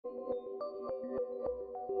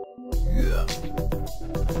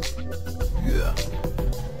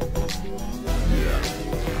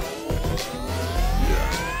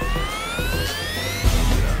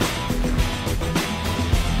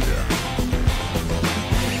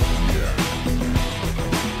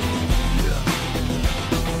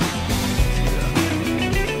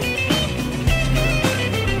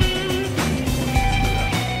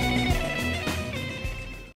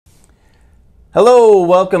Hello,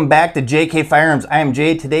 welcome back to JK Firearms. I am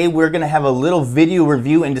Jay. Today we're going to have a little video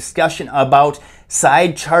review and discussion about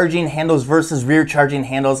side charging handles versus rear charging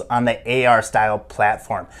handles on the AR style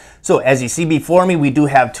platform. So as you see before me, we do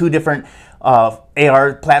have two different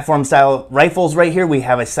AR platform style rifles right here. We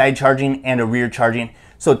have a side charging and a rear charging.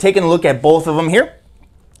 So taking a look at both of them here,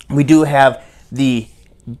 we do have the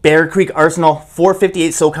Bear Creek Arsenal 458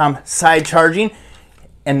 SOCOM side charging,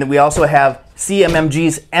 and we also have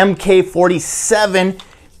CMMG's MK47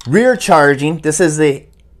 rear charging. This is the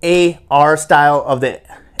AR style of the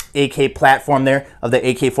AK platform there, of the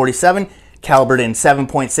AK-47, calibered in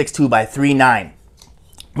 7.62 by 3.9.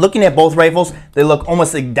 Looking at both rifles, they look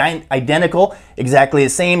almost identical, exactly the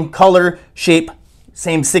same color, shape,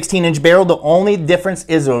 same 16-inch barrel. The only difference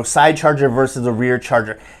is a side charger versus a rear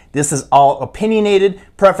charger. This is all opinionated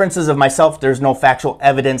preferences of myself. There's no factual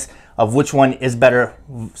evidence of which one is better,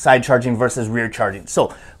 side charging versus rear charging.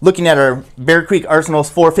 So looking at our Bear Creek Arsenal's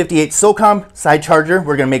 458 SOCOM side charger,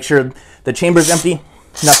 we're gonna make sure the chamber is empty,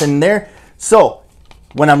 nothing in there. So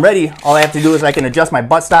when I'm ready, all I have to do is I can adjust my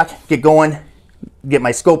buttstock, get going, get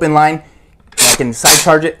my scope in line, and I can side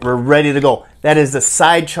charge it. We're ready to go. That is the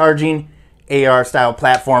side charging AR style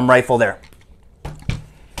platform rifle there.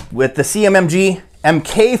 With the CMMG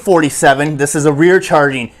MK47, this is a rear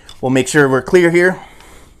charging. We'll make sure we're clear here.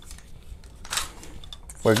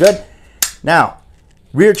 We're good. Now,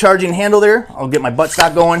 rear charging handle there. I'll get my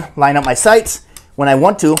buttstock going, line up my sights. When I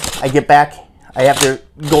want to, I get back. I have to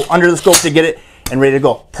go under the scope to get it and ready to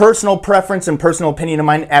go. Personal preference and personal opinion of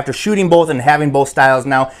mine. After shooting both and having both styles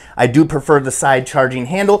now, I do prefer the side charging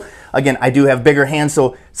handle. Again, I do have bigger hands,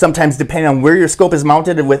 so sometimes depending on where your scope is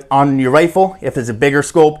mounted on your rifle, if it's a bigger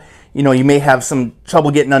scope, you know, you may have some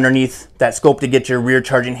trouble getting underneath that scope to get your rear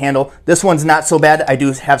charging handle. This one's not so bad. I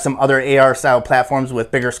do have some other AR style platforms with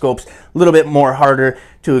bigger scopes, a little bit more harder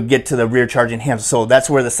to get to the rear charging handle. So that's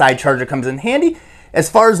where the side charger comes in handy. As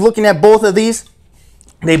far as looking at both of these,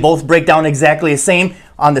 they both break down exactly the same.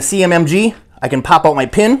 On the CMMG, I can pop out my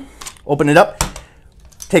pin, open it up,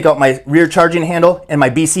 take out my rear charging handle, and my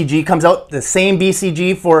BCG comes out. The same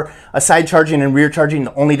BCG for a side charging and rear charging.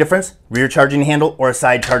 The only difference, rear charging handle or a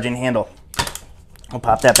side charging handle. I'll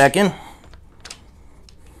pop that back in.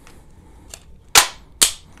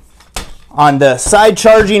 On the side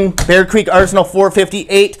charging Bear Creek Arsenal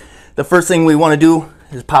 458, the first thing we want to do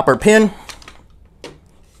is pop our pin.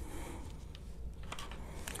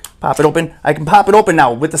 Pop it open. I can pop it open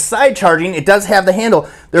now. With the side charging, it does have the handle.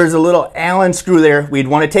 There's a little Allen screw there. We'd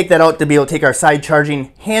want to take that out to be able to take our side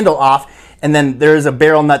charging handle off. And then there's a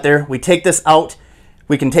barrel nut there. We take this out.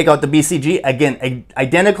 We can take out the BCG. Again,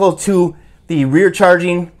 identical to the rear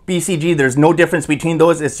charging BCG. There's no difference between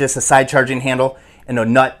those. It's just a side charging handle and a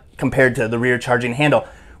nut compared to the rear charging handle.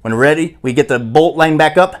 When we're ready, we get the bolt line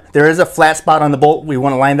back up. There is a flat spot on the bolt. We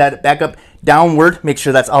want to line that back up downward. Make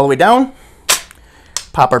sure that's all the way down.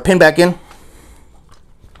 Pop our pin back in,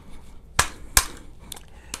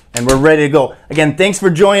 and we're ready to go. Again, thanks for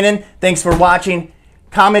joining. Thanks for watching.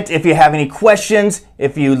 Comment if you have any questions,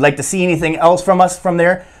 if you'd like to see anything else from us from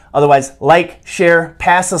there. Otherwise, like, share,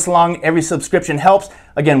 pass us along. Every subscription helps.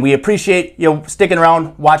 Again, we appreciate you sticking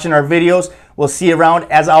around, watching our videos. We'll see you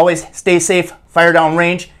around. As always, stay safe, fire down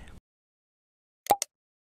range.